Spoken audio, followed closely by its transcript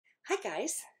Hi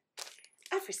guys,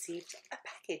 I've received a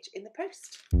package in the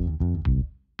post.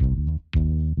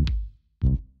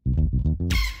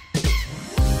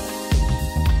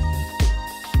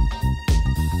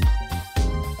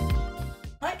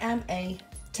 I am a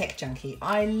tech junkie.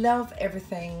 I love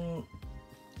everything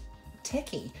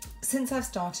techie. Since I've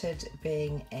started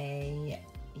being a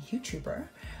YouTuber,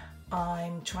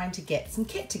 I'm trying to get some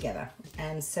kit together.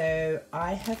 And so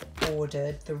I have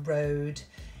ordered the Rode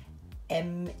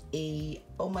ME,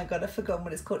 oh my god, I've forgotten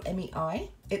what it's called,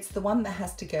 MEI. It's the one that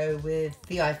has to go with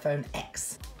the iPhone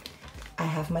X. I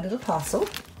have my little parcel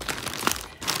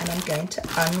and I'm going to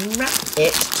unwrap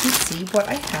it to see what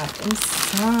I have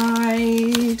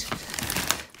inside.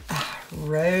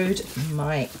 Rode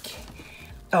mic.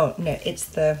 Oh no, it's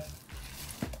the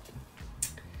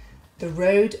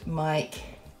Rode mic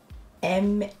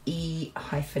ME-L.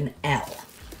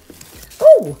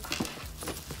 Oh!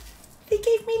 They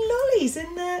gave me lollies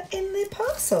in the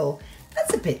parcel.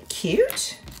 That's a bit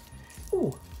cute.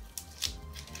 Ooh,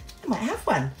 I might have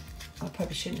one. I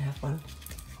probably shouldn't have one.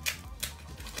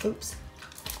 Oops.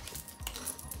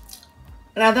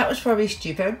 Now that was probably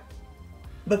stupid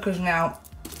because now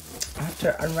I have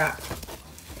to unwrap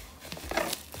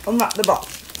the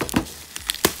box.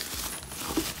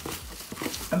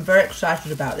 I'm very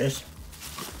excited about this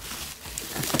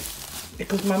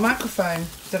because my microphone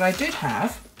that I did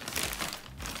have,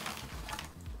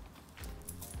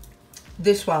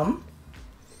 this one,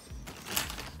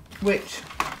 which,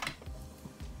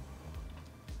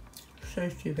 so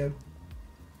stupid.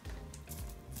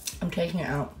 I'm taking it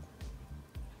out.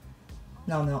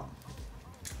 No, I'm not.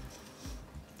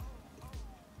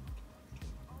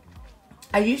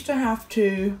 I used to have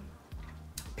to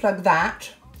plug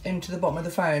that into the bottom of the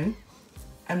phone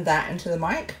and that into the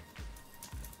mic,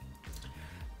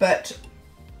 but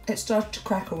it started to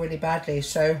crackle really badly,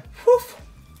 so whew.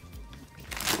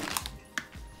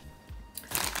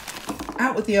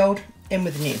 Out with the old, in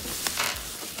with the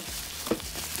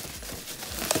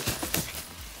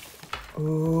new.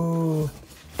 Ooh.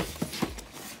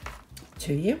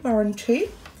 2-year warranty,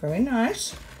 very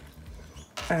nice.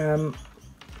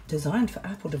 Designed for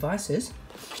Apple devices.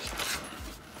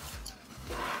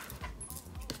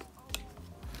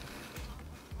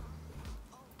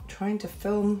 Trying to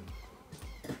film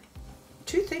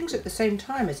two things at the same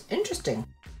time is interesting.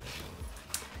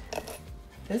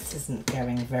 This isn't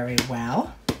going very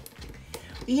well.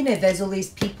 You know, there's all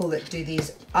these people that do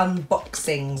these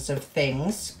unboxings of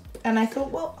things, and I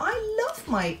thought, well, I love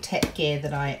my tech gear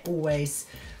that I always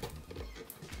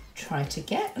try to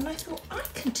get, and I thought I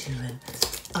can do an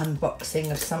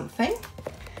unboxing of something.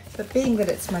 But being that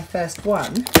it's my first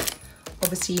one,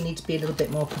 obviously you need to be a little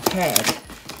bit more prepared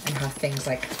and have things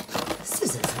like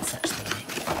scissors and such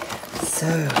thing. So,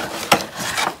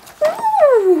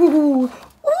 ooh, ooh,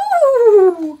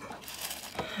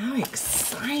 how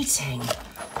exciting.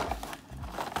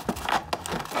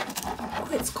 Oh,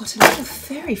 it's got a little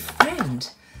fairy friend.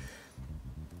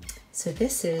 So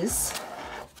this is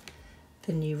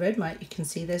the new Rode mic. You can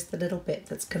see there's the little bit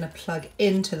that's going to plug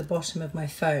into the bottom of my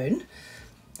phone,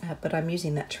 but I'm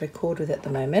using that to record with at the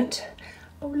moment.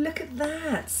 Oh, look at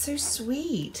that, so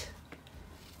sweet.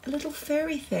 A little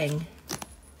fairy thing.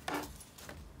 A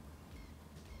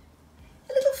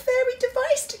little fairy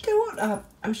device to go on.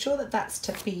 I'm sure that that's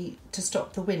to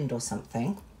stop the wind or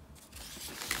something.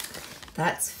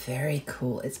 That's very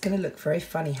cool. It's going to look very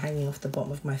funny hanging off the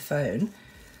bottom of my phone.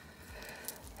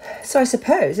 So I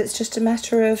suppose it's just a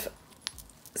matter of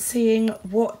seeing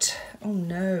what, oh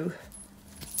no,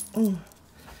 oh,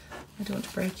 I don't want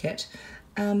to break it,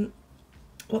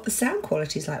 what the sound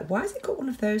quality is like. Why has it got one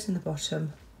of those in the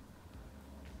bottom?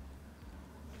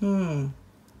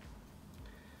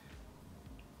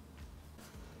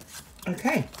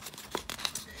 Okay,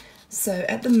 so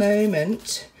at the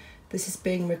moment this is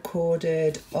being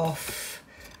recorded off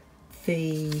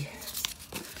the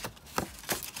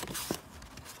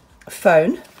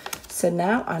phone. So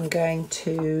now I'm going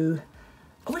to,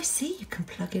 oh, I see, you can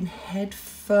plug in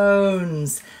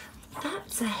headphones.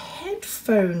 That's a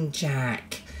headphone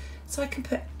jack. So I can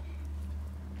put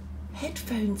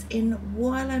headphones in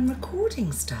while I'm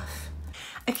recording stuff.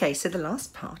 Okay, so the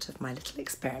last part of my little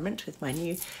experiment with my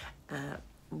new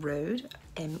Rode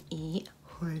ME-L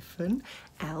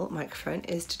microphone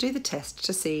is to do the test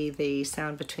to see the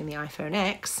sound between the iPhone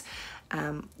X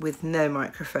with no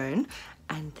microphone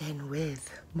and then with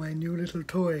my new little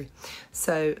toy.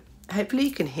 So hopefully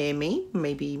you can hear me,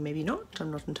 maybe not,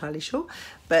 I'm not entirely sure,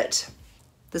 but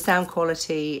the sound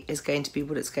quality is going to be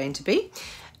what it's going to be.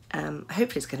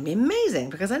 Hopefully it's going to be amazing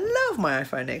because I love my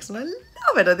iPhone X and I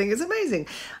love it, I think it's amazing.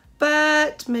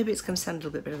 but maybe it's going to sound a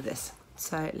little bit better with this.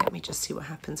 So let me just see what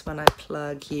happens when I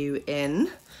plug you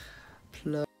in.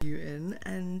 Plug you in,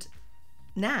 and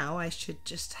now I should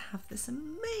just have this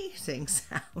amazing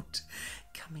sound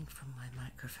coming from my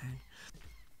microphone.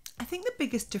 I think the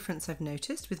biggest difference I've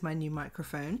noticed with my new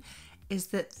microphone is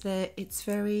that it's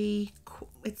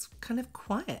kind of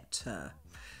quieter.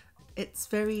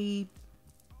 The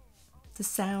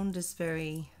sound is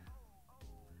very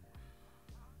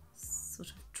sort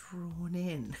of drawn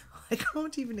in. I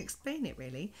can't even explain it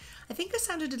really. I think I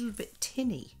sounded a little bit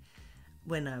tinny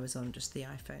when I was on just the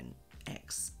iPhone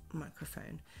X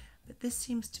microphone, but this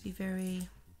seems to be very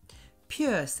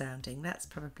pure sounding. That's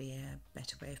probably a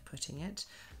better way of putting it.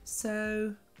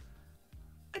 So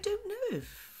I don't know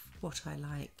what I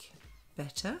like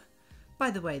better.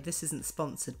 By the way, this isn't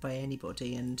sponsored by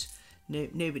anybody, and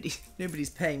nobody's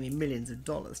paying me millions of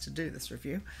dollars to do this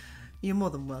review. You're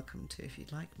more than welcome to if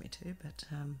you'd like me to, but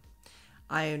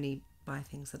I only buy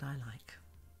things that I like.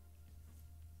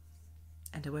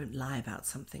 And I won't lie about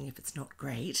something if it's not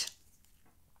great.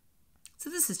 So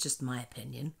this is just my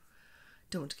opinion.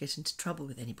 Don't want to get into trouble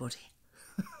with anybody.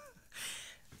 I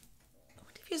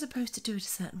wonder if you're supposed to do it a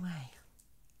certain way.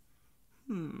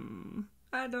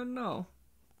 I don't know.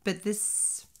 But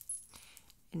this,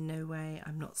 in no way,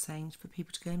 I'm not saying for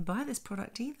people to go and buy this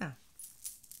product either.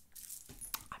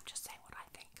 I'm just saying what I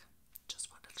think.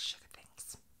 Just what little sugar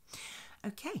thinks.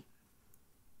 Okay.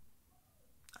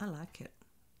 I like it.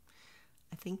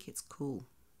 I think it's cool.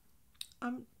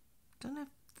 Don't know if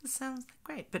the sounds that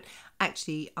great, but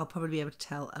actually I'll probably be able to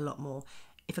tell a lot more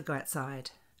if I go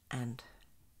outside and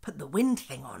put the wind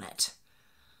thing on it.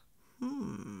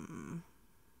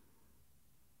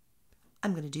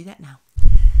 I'm going to do that now.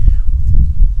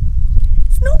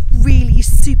 It's not really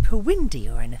super windy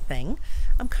or anything.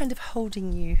 I'm kind of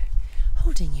holding you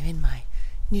in my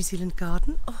New Zealand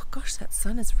garden. Oh gosh, that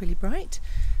sun is really bright.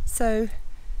 So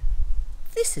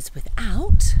this is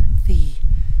without the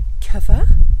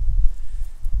cover.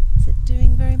 Is it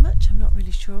doing very much? I'm not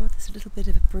really sure. There's a little bit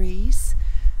of a breeze.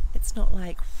 It's not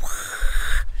like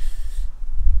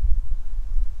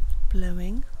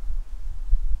blowing.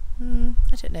 I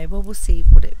don't know. Well, we'll see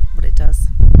what it does.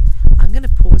 I'm going to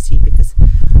pause you because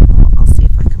I'll see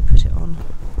if I can put it on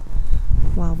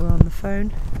while we're on the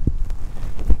phone.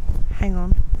 Hang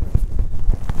on.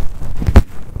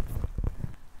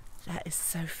 That is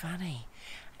so funny.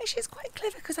 Actually, it's quite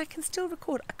clever because I can still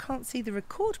record. I can't see the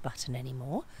record button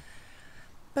anymore,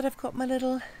 but I've got my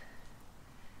little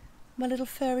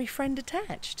furry friend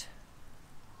attached.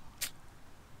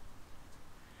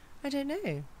 I don't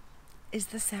know. Is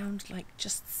the sound like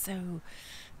just so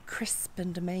crisp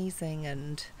and amazing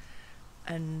and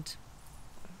I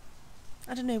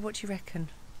don't know, what do you reckon?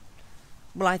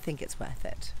 Well, I think it's worth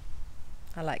it.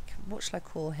 I like, what shall I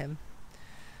call him?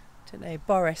 Don't know,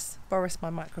 Boris, my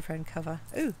microphone cover.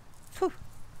 Ooh, phew.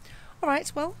 All right,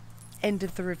 well, end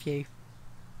of the review.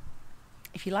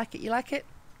 If you like it, you like it.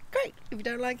 Great. If you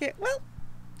don't like it, well,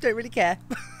 don't really care.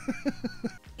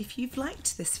 If you've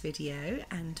liked this video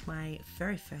and my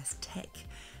very first tech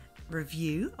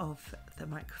review of the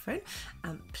microphone,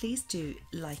 please do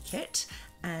like it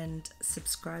and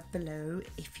subscribe below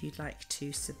if you'd like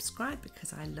to subscribe,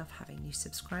 because I love having new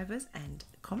subscribers, and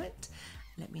comment.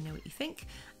 Let me know what you think,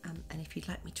 and if you'd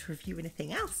like me to review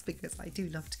anything else, because I do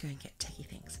love to go and get techie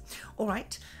things. All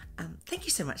right, thank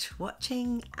you so much for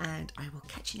watching, and I will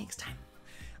catch you next time.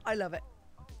 I love it.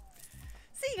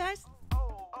 See you guys.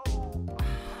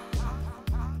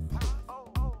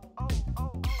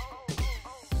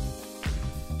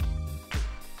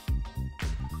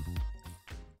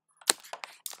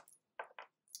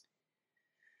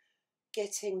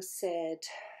 Getting said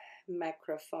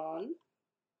microphone,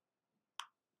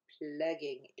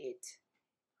 plugging it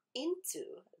into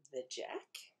the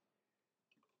jack,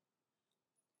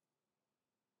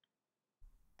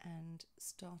 and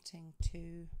starting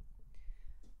to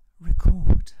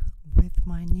record with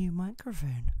my new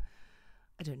microphone.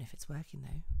 I don't know if it's working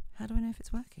though. How do I know if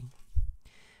it's working?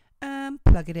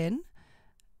 Plug it in,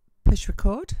 push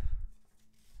record.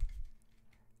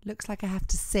 Looks like I have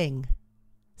to sing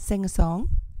a song.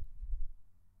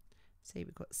 See,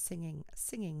 we've got singing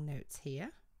notes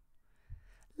here.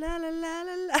 La la la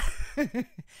la la.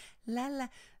 La la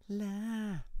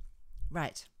la.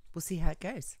 Right, we'll see how it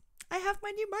goes. I have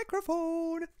my new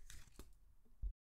microphone.